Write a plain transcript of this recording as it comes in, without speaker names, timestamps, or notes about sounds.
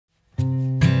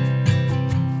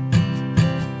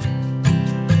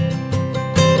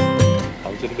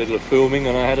middle of filming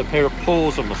and I had a pair of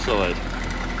paws on my side.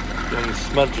 Young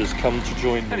Smudger's come to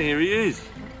join me. And here he is.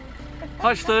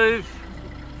 Hi Steve.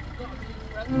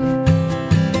 I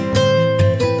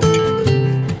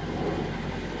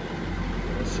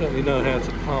certainly know how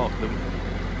to park them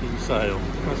in Sale,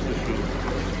 that's for sure.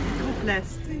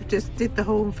 Bless, Steve just did the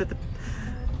horn for the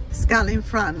skull in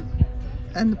front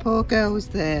and the poor girls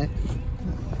there.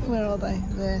 Where are they?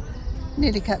 They're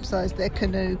nearly capsized their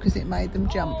canoe because it made them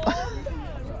jump.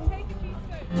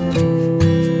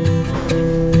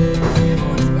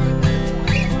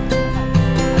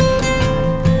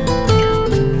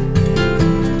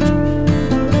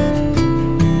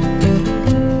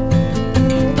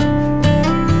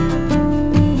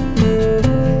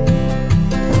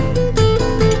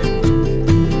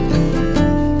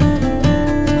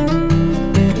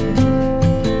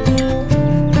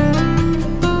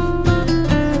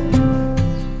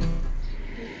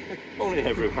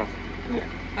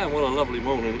 And what a lovely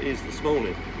morning it is this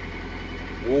morning.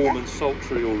 Warm and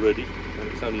sultry already,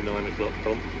 and it's only 9 o'clock,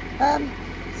 Tom.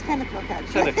 It's 10 o'clock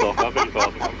actually. 10 o'clock, I beg your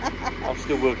pardon. I'm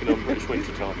still working on British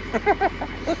winter time.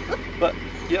 But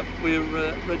yep, we're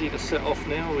ready to set off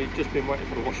now. We've just been waiting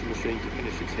for the washing machine to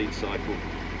finish its heat cycle.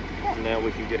 So now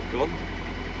we can get gone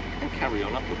and carry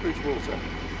on up the Bridgewater.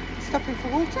 Stopping for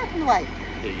water on the way.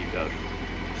 There you go.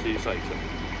 See you later.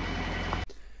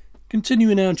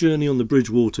 Continuing our journey on the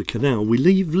Bridgewater Canal, we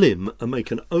leave Lymm and make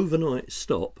an overnight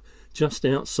stop just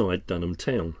outside Dunham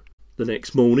town. The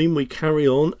next morning we carry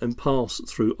on and pass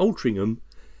through Altrincham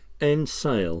and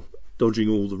Sale, dodging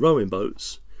all the rowing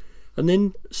boats, and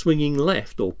then swinging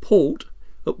left or port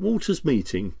at Waters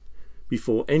Meeting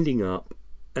before ending up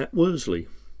at Worsley,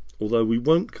 although we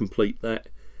won't complete that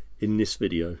in this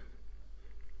video.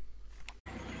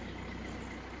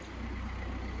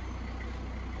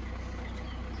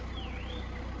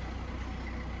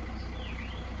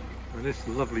 And this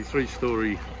lovely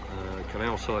 3-storey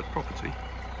canal-side property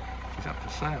is up for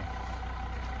sale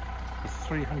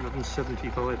for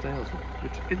 $375,000,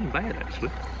 which isn't bad actually.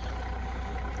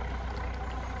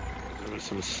 There are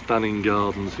some stunning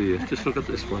gardens here. Just look at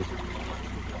this one.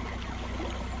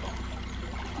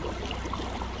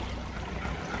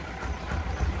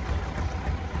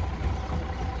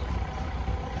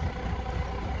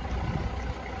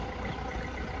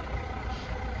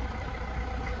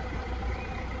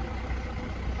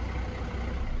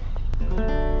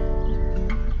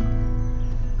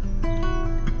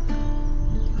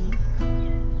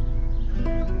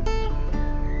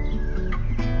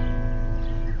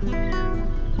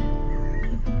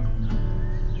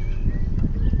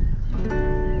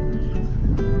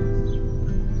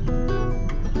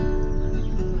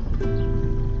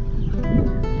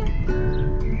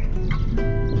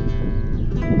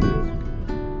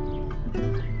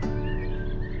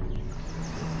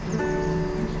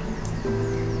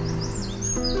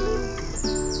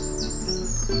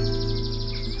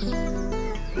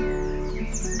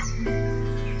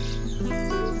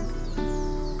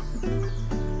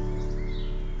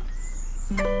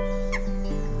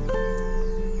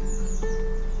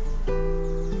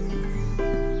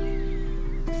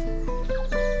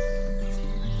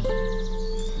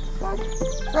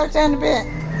 Slow down a bit.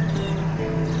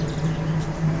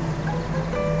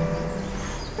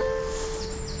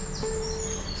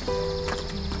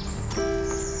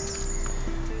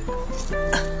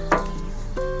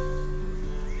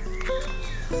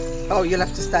 Oh, you'll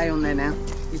have to stay on there now.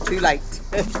 You're too late.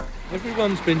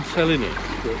 Everyone's been telling us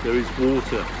that there is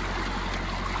water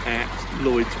at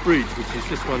Lloyd's Bridge, which is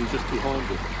this one just behind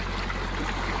us.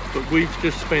 But we've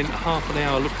just spent half an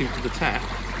hour looking for the tap,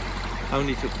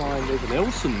 only to find there's an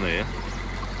Elson there,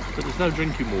 but there's no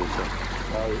drinking water.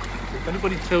 So if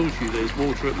anybody tells you there's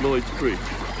water at Lloyd's Bridge,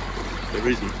 there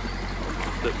isn't,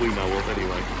 that we know of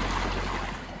anyway.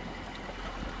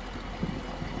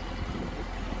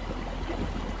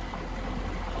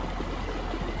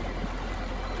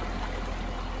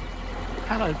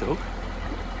 Hello dog.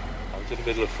 I was in the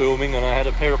middle of filming and I had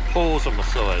a pair of paws on my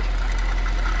side.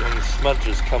 Young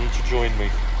Smudger's come to join me.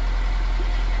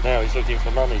 Now he's looking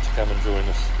for Mummy to come and join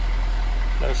us.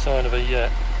 No sign of her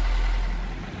yet.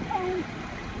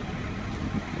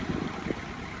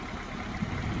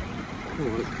 Oh,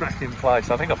 what a cracking place.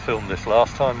 I think I filmed this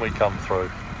last time we come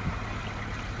through.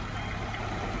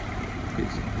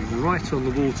 It's right on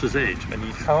the water's edge and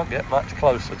you can't get much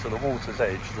closer to the water's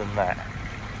edge than that.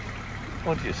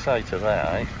 What do you say to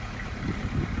that, eh?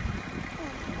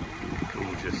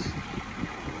 Gorgeous.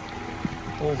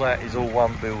 All that is all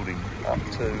one building up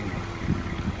to,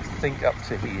 I think up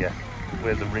to here,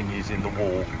 where the ring is in the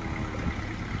wall.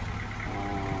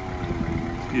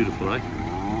 It's beautiful, eh?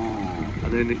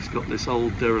 and then it's got this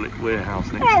old derelict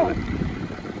warehouse next to it.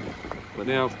 We're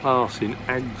now passing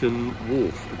Agden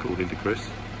Wharf, according to Chris.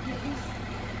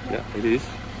 Yeah, it is.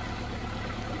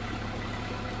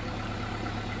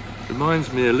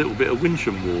 Reminds me a little bit of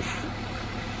Winsham Wharf.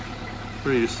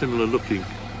 Very similar looking.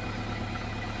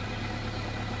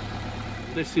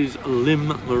 This is Lim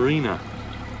Marina,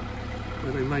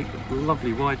 where they make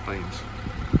lovely wide beams.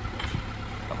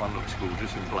 That one looks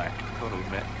gorgeous in black, gotta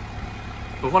admit.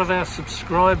 But one of our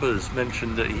subscribers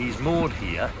mentioned that he's moored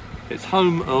here. It's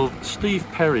home of Steve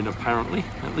Perrin, apparently.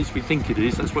 At least we think it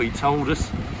is, that's what he told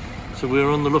us. So we're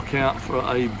on the lookout for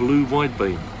a blue wide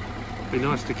beam. Be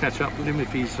nice to catch up with him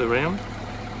if he's around.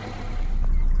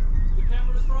 The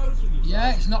camera's frozen.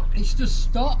 Yeah, it's just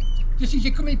stopped. Just as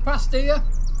you're coming past here.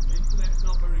 The internet's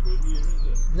not very good here,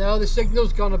 is it? No, the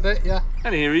signal's gone a bit, yeah.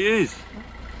 And here he is.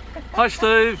 Hi,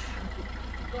 Steve.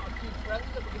 We've got a few friends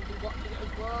that we're going to be watching it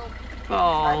as well.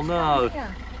 Oh no.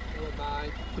 Never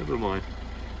mind. Never mind.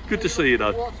 Good to see you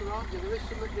though. Water, aren't you? There is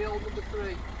some at the old number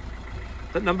 3.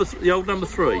 At the old number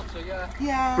 3? Water, yeah.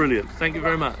 Yeah. Brilliant, thank you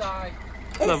very much.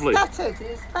 It's Lovely. stuttered.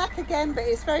 It's back again, but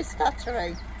it's very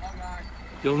stuttery. Alright.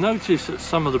 You'll notice at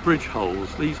some of the bridge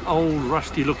holes, these old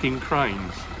rusty looking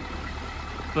cranes,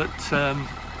 but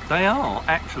they are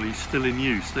actually still in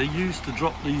use. They're used to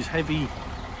drop these heavy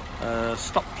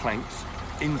stop planks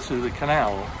into the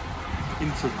canal,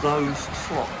 into those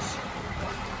slots,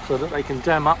 so that they can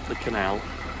dam up the canal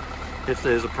if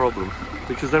there's a problem,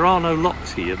 because there are no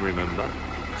locks here, remember.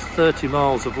 It's 30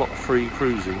 miles of lock-free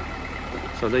cruising,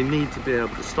 so they need to be able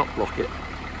to stop lock it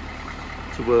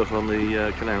to work on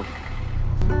the canal.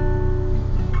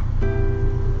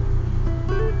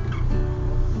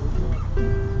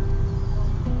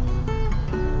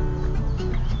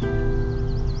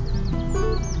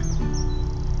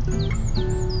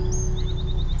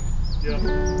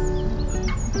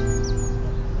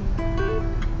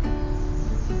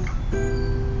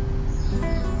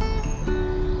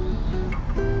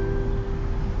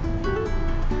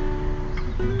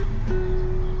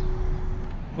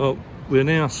 Well, we're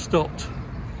now stopped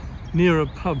near a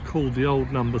pub called the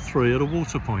Old Number 3 at a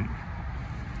water point.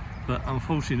 But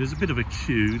unfortunately there's a bit of a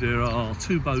queue. There are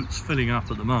 2 boats filling up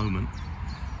at the moment,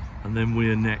 and then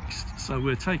we're next. So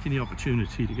we're taking the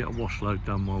opportunity to get a wash load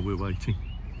done while we're waiting.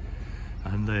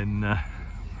 And then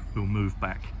we'll move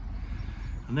back.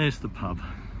 And there's the pub.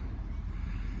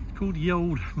 It's called the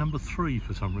Old Number 3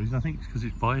 for some reason. I think it's because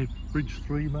it's by Bridge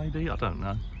 3 maybe, I don't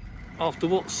know. After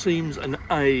what seems an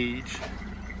age,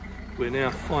 we're now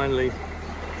finally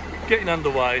getting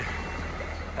underway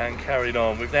and carried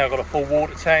on. We've now got a full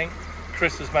water tank.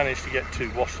 Chris has managed to get 2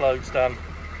 wash loads done.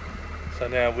 So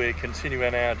now we're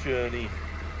continuing our journey.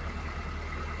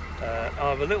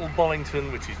 Either Little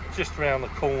Bollington, which is just around the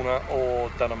corner,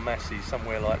 or Dunham Massey,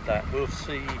 somewhere like that. We'll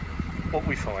see what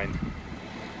we find.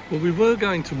 Well, we were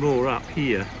going to moor up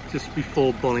here just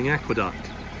before Bolling Aqueduct.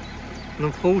 And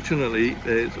unfortunately,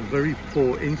 there's a very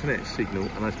poor internet signal,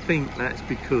 and I think that's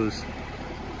because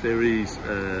there is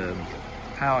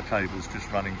power cables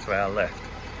just running to our left.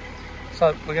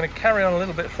 So we're going to carry on a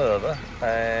little bit further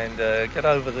and get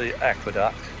over the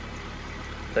aqueduct.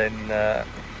 Then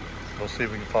we'll see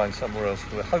if we can find somewhere else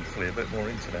with hopefully a bit more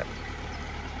internet.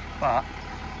 But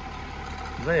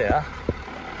there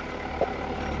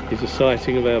is a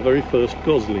sighting of our very first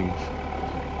goslings.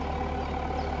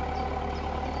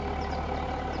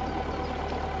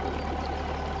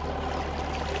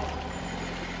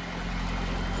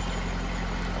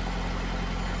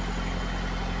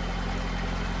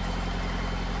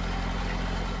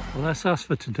 Well, that's us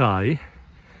for today.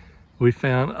 We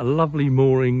found a lovely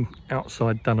mooring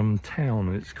outside Dunham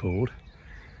Town, it's called.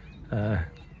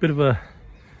 Bit of a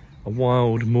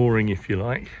wild mooring, if you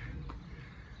like.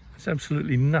 There's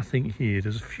absolutely nothing here.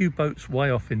 There's a few boats way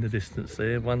off in the distance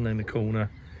there, one in the corner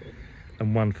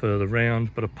and one further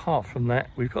round. But apart from that,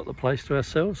 we've got the place to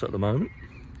ourselves at the moment.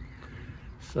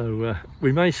 So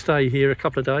we may stay here a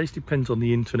couple of days, depends on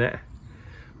the internet,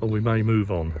 or we may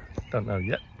move on. Don't know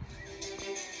yet.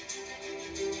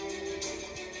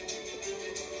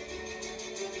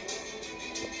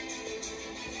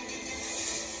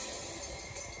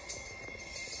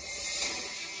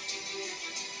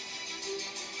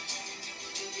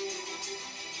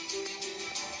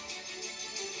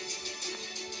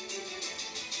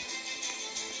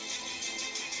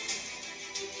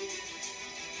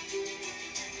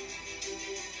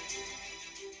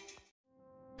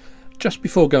 Just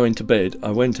before going to bed, I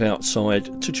went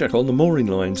outside to check on the mooring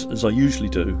lines, as I usually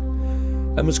do,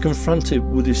 and was confronted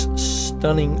with this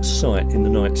stunning sight in the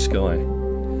night sky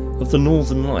of the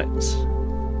Northern Lights.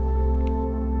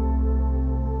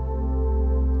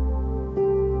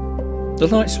 The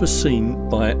lights were seen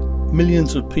by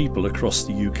millions of people across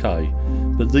the UK,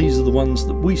 but these are the ones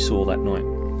that we saw that night.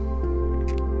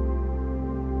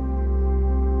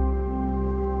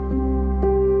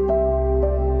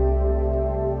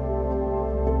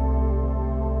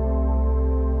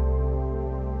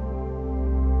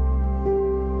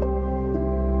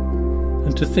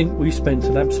 And to think we spent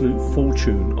an absolute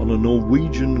fortune on a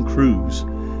Norwegian cruise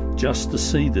just to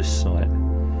see this sight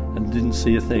and didn't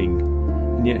see a thing,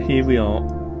 and yet here we are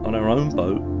on our own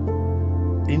boat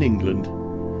in England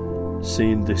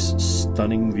seeing this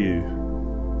stunning view.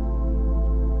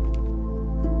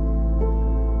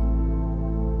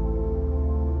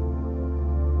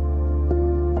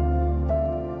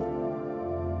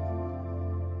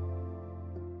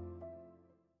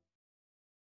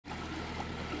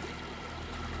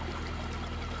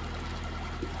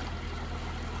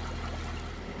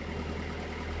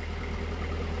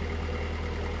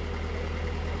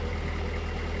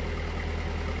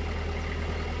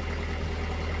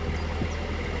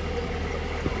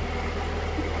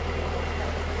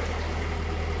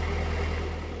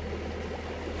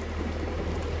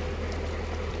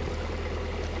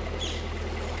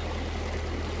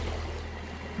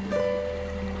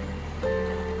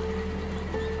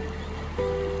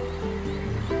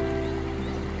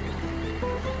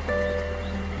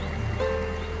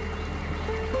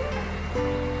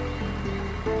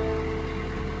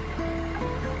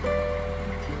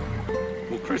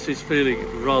 Chris is feeling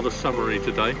rather summery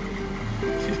today.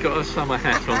 She's got her summer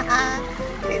hat on.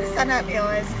 Get the sun out my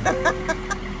eyes.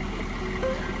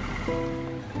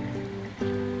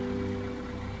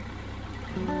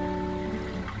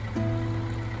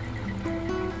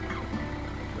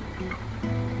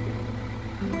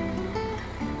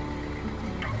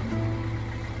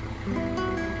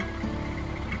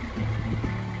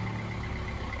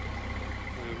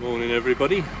 Good morning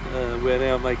everybody. We're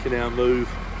now making our move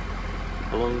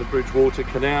along the Bridgewater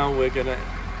Canal. We're going to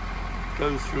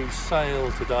go through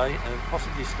Sale today and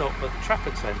possibly stop at the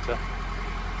Trafford Centre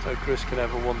so Chris can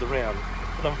have a wander round.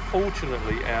 But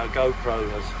unfortunately our GoPro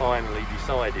has finally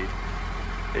decided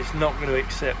it's not going to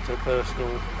accept a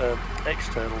personal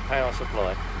external power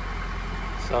supply.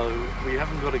 So we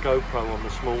haven't got a GoPro on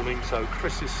this morning, so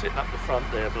Chris is sitting up the front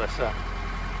there, bless her,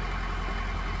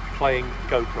 playing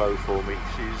GoPro for me.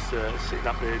 She's sitting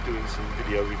up there doing some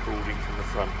video recording from the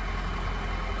front.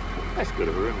 That's good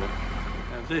of her, isn't it?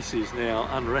 Now this is now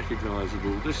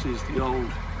unrecognisable. This is the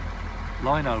old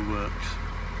lino works.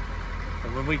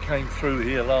 And when we came through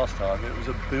here last time, it was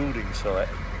a building site.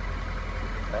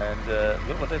 And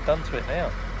look what they've done to it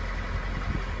now.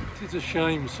 It's a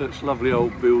shame such lovely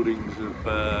old buildings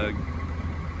have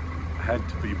had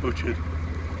to be butchered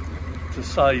to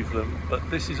save them, but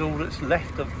this is all that's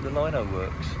left of the lino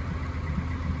works.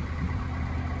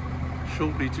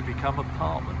 Shortly to become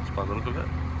apartments by the look of it.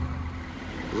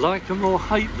 Like them or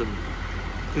hate them,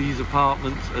 these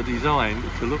apartments are designed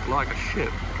to look like a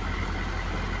ship.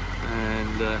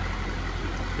 And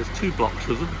there's 2 blocks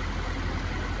of them.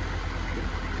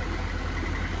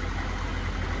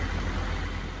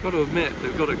 Got to admit,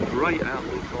 they've got a great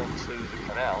outlook onto the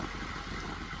canal,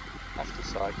 I have to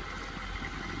say.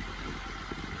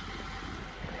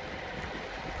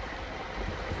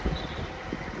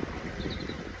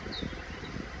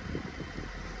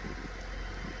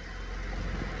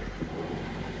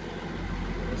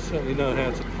 Certainly know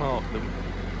how to park them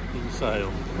in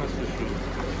Sale, that's for sure.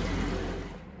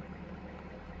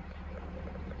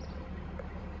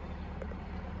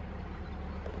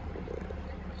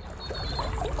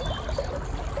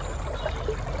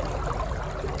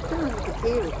 You could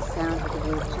hear the sound of the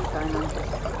water going under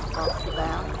parts of the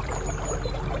bow.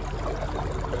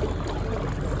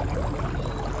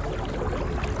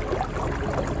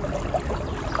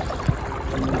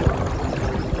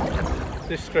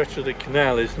 This stretch of the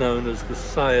canal is known as the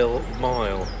Sale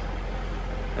Mile,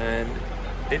 and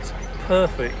it's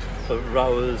perfect for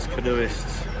rowers,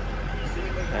 canoeists,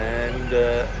 and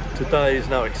today is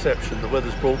no exception. The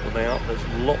weather's brought them out. There's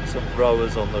lots of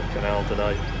rowers on the canal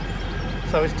today,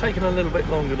 so it's taken a little bit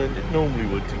longer than it normally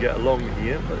would to get along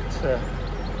here, but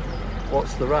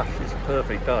what's the rush? It's a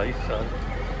perfect day, so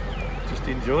just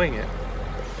enjoying it.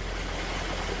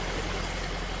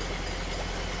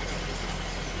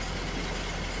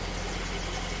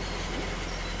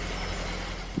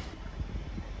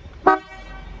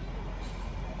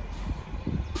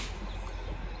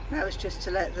 That was just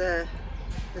to let the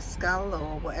Skull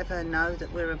or whatever know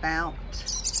that we're about.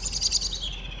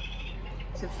 It's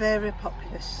a very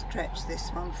popular stretch, this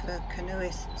one, for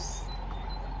canoeists,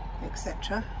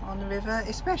 etc. on the river,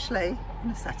 especially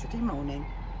on a Saturday morning.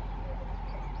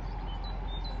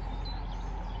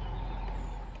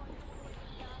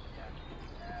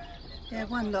 Yeah,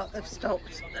 one lot have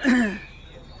stopped.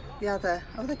 The other,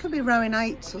 oh, they could be rowing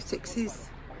 8s or 6s.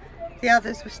 The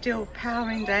others were still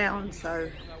powering down, so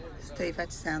Steve had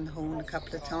to sound the horn a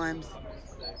couple of times.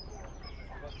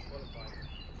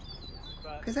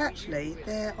 Because actually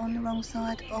they're on the wrong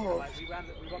side of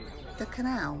the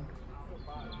canal,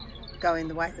 going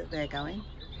the way that they're going.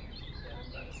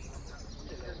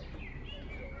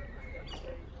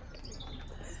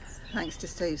 Thanks to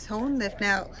Steve's horn, they've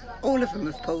now, all of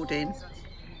them have pulled in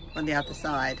on the other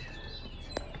side.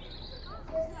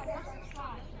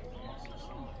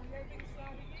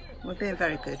 We're being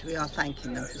very good, we are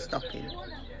thanking them for stopping.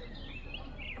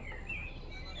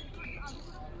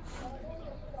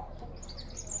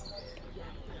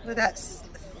 Well, that's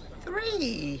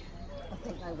 3. I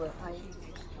think they were 8.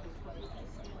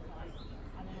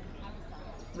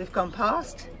 We've gone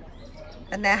past,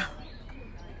 and now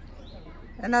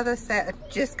another set are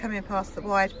just coming past the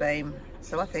wide beam,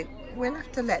 so I think we'll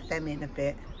have to let them in a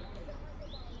bit.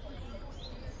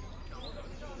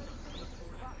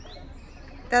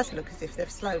 It does look as if they've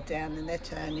slowed down and they're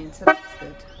turning, so that's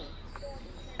good.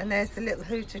 And there's the little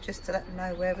hooter just to let them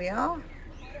know where we are.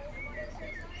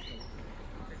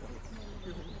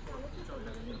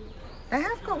 They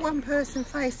have got one person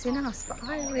facing us, but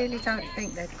I really don't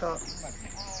think they've got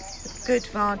a good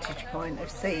vantage point of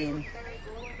seeing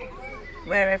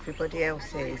where everybody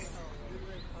else is.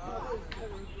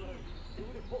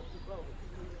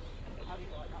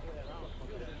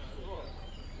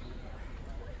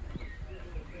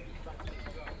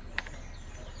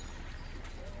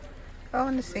 Oh,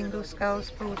 and the single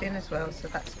scull's pulled in as well, so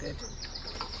that's good.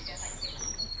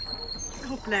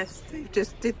 Oh bless, Steve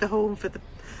just did the horn for the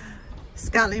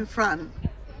scull in front,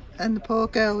 and the poor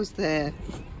girls there,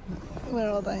 where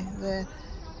are they? They're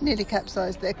nearly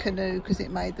capsized their canoe because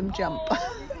it made them jump.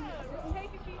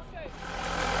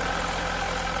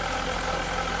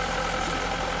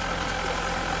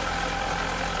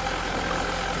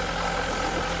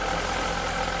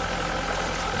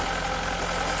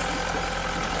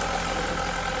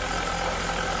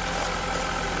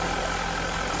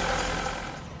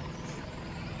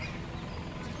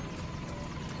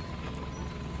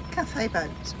 Cafe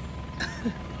boats.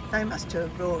 They must do a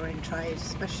roaring trade,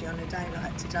 especially on a day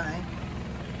like today.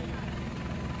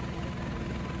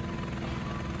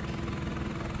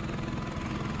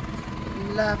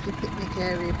 Lovely picnic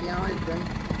area behind them.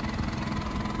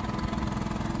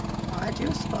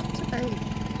 Ideal spot to be.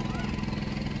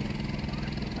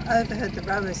 I overheard the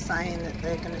rowers saying that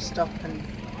they're going to stop and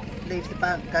leave the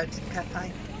boat and go to the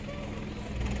cafe.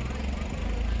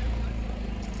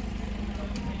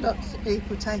 Lots of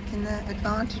people taking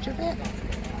advantage of it.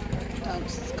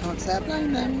 Can't say I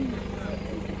blame them.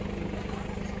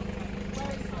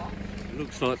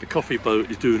 Looks like the coffee boat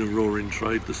is doing a roaring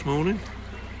trade this morning.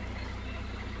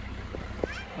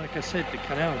 Like I said, the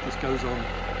canal just goes on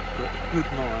for a good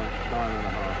mile and a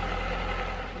half.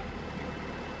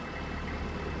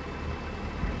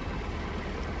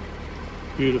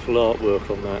 Beautiful artwork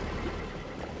on that.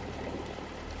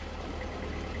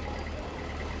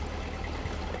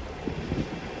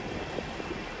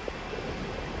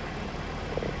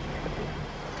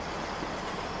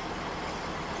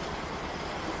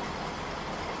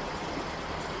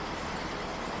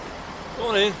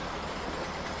 Morning.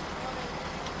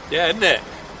 Yeah, isn't it?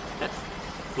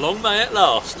 Long may it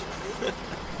last.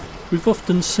 We've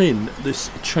often seen this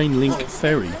chain link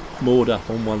ferry moored up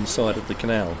on one side of the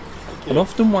canal and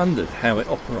often wondered how it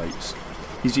operates.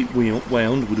 Is it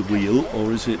wound with a wheel,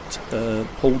 or is it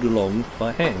pulled along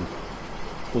by hand?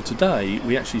 Well, today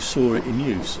we actually saw it in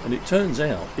use, and it turns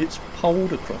out it's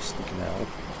poled across the canal,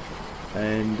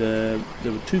 and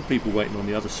there were 2 people waiting on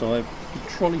the other side with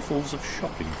trolleyfuls of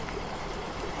shopping.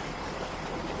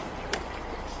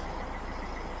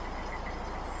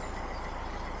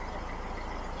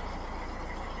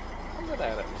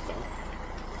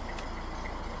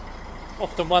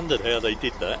 Often wondered how they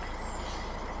did that.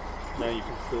 Now you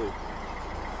can see.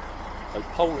 They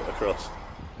pole it across.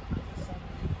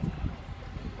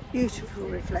 Beautiful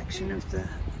reflection of the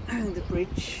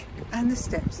bridge and the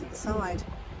steps at the side.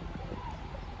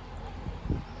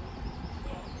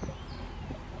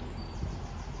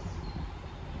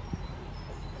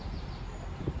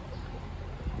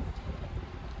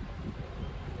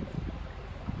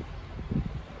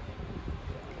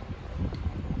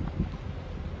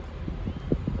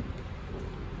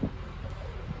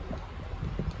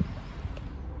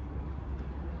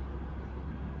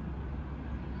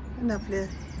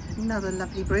 Another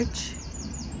lovely bridge.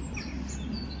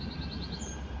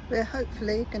 We're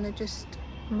hopefully going to just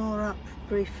moor up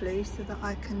briefly so that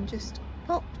I can just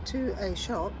pop to a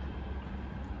shop,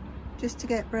 just to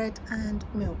get bread and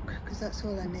milk, because that's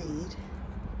all I need.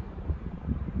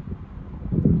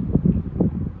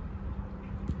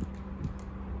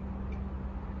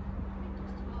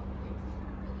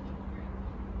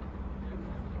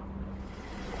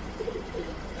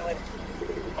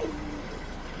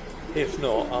 If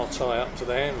not, I'll tie up to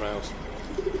the handrails.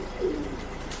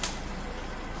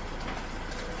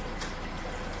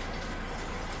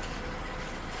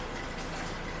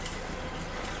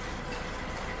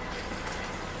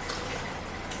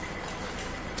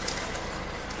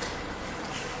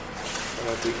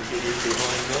 We can get in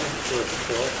behind there, worth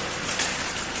a try.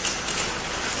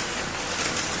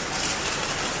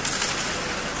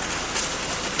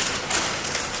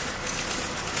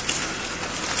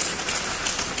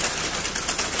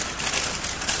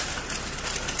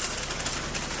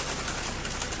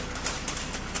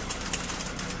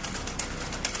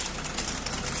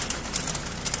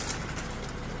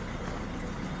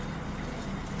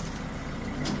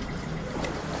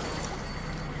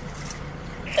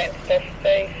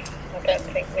 I don't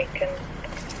think we can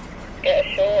get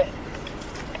ashore.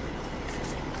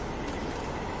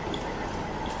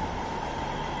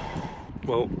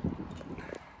 Well,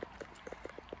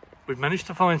 we've managed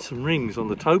to find some rings on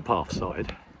the towpath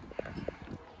side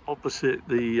opposite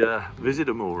the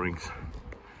visitor moorings,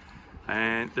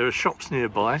 and there are shops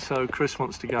nearby, so Chris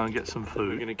wants to go and get some food.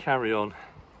 We're going to carry on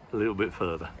a little bit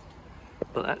further,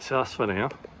 but that's us for now.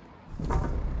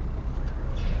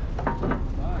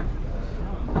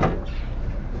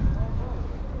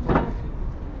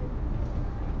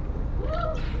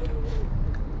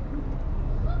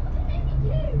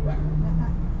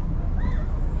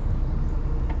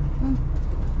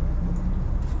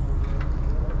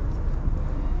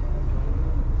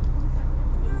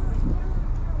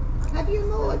 Have you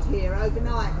moored here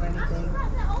overnight or anything?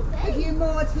 Have you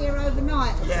moored here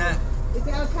overnight? Yeah. Is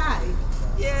it okay?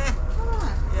 Yeah.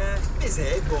 Alright. Yeah.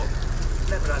 Busy, but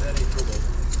never had any trouble.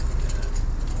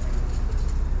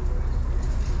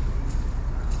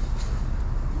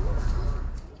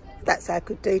 That's our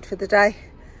good deed for the day.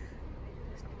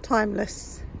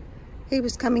 Timeless. He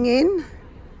was coming in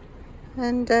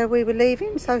and we were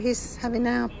leaving, so he's having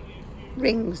our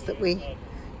rings that we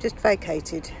just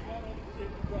vacated.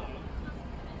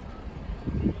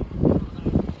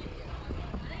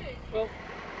 Well,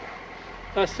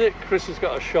 that's it. Chris has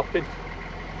got us shopping,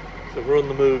 so we're on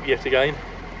the move yet again,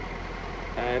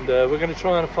 and we're going to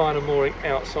try and find a mooring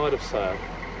outside of Sale.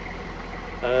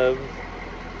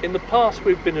 In the past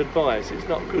we've been advised it's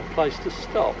not a good place to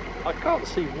stop. I can't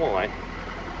see why,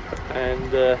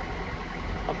 and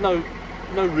I've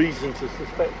no reason to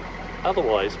suspect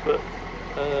otherwise, but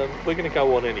we're going to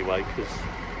go on anyway because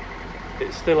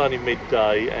it's still only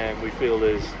midday and we feel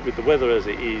there's, with the weather as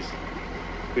it is,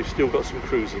 we've still got some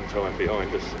cruising time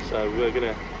behind us, so we're going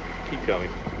to keep going.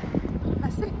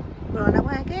 That's it, we're on our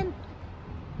way again.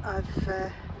 I've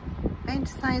been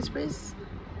to Sainsbury's,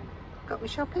 got me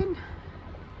shopping,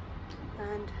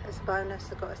 and as a bonus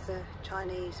I got us a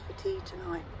Chinese for tea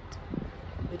tonight.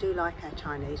 We do like our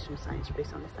Chinese from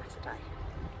Sainsbury's on a Saturday.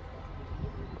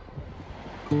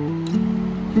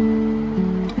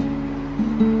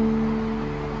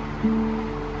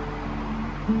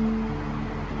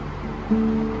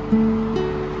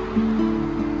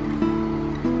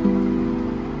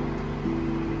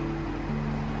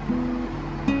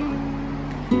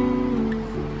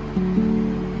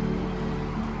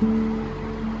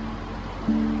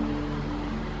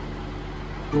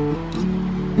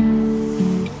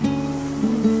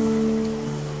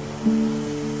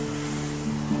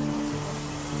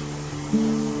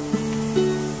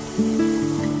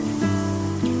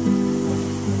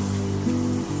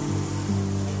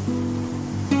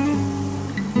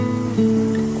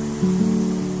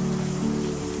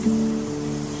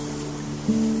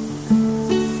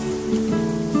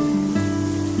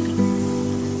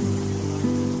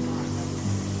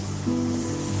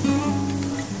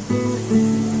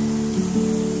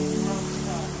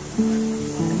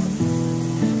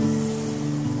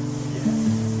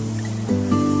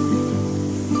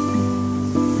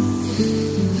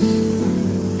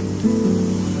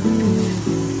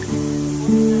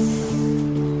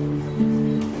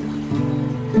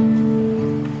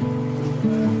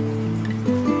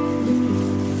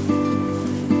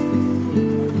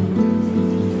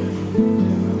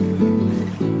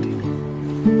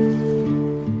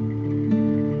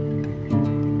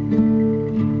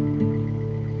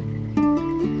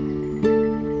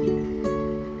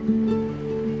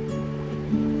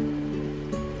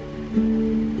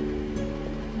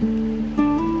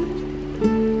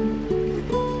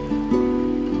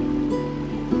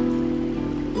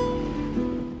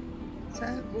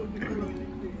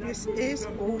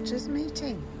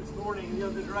 pointing in the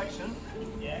other direction.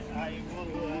 Yeah, I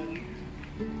will.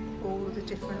 All the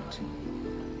different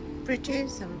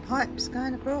bridges and pipes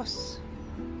going across.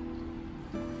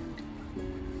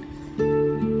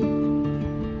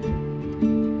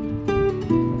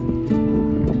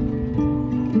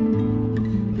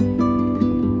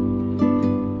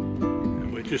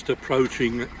 And we're just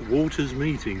approaching Waters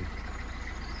Meeting.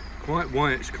 Quite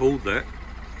why it's called that,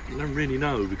 I don't really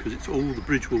know, because it's all the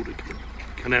Bridgewater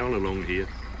Canal along here.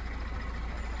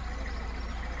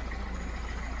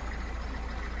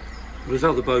 As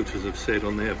other boaters have said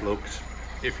on their vlogs,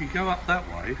 if you go up that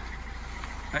way,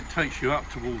 that takes you up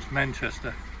towards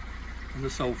Manchester and the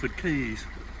Salford Keys.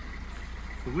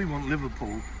 But we want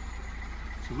Liverpool,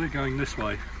 so we're going this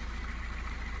way.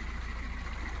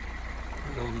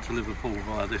 We're on to Liverpool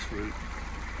via this route.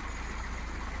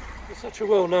 It's such a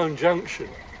well-known junction.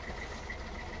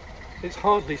 It's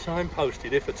hardly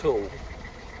signposted, if at all,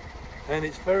 and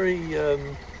it's very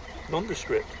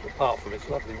nondescript, apart from its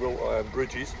lovely wrought iron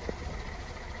bridges.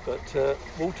 But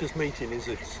Waters Meeting is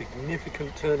a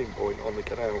significant turning point on the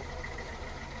canal.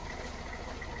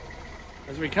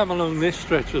 As we come along this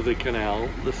stretch of the canal,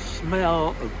 the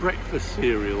smell of breakfast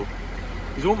cereal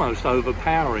is almost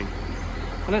overpowering.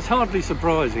 And that's hardly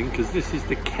surprising, because this is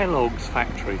the Kellogg's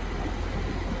factory.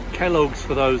 Kellogg's,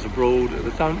 for those abroad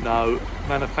that don't know,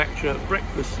 manufacture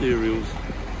breakfast cereals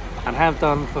and have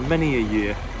done for many a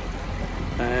year.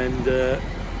 And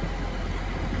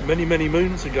many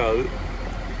moons ago,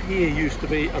 here used to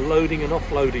be a loading and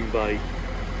offloading bay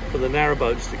for the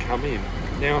narrowboats to come in,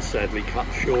 now sadly cut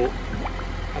short,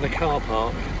 and a car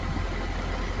park.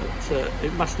 But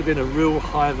it must have been a real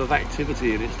hive of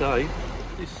activity in its day.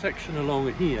 This section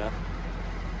along here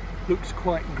looks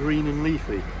quite green and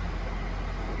leafy,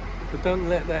 but don't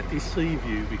let that deceive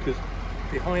you, because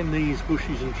behind these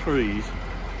bushes and trees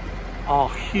are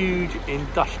huge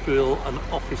industrial and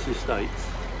office estates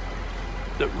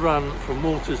that run from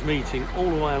Waters Meeting all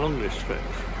the way along this stretch,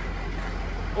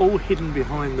 all hidden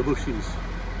behind the bushes.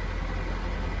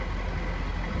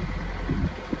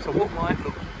 So what might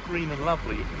look green and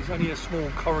lovely is only a small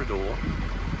corridor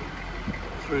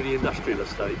through the industrial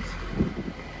estates.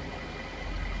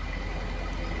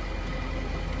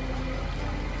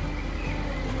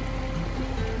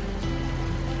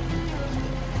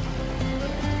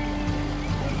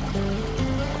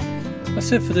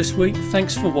 That's it for this week.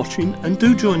 Thanks for watching, and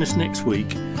do join us next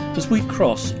week as we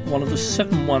cross one of the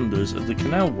 7 wonders of the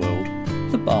canal world,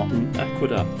 the Barton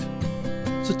Aqueduct.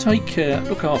 So take care,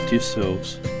 look after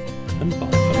yourselves, and bye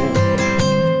for now.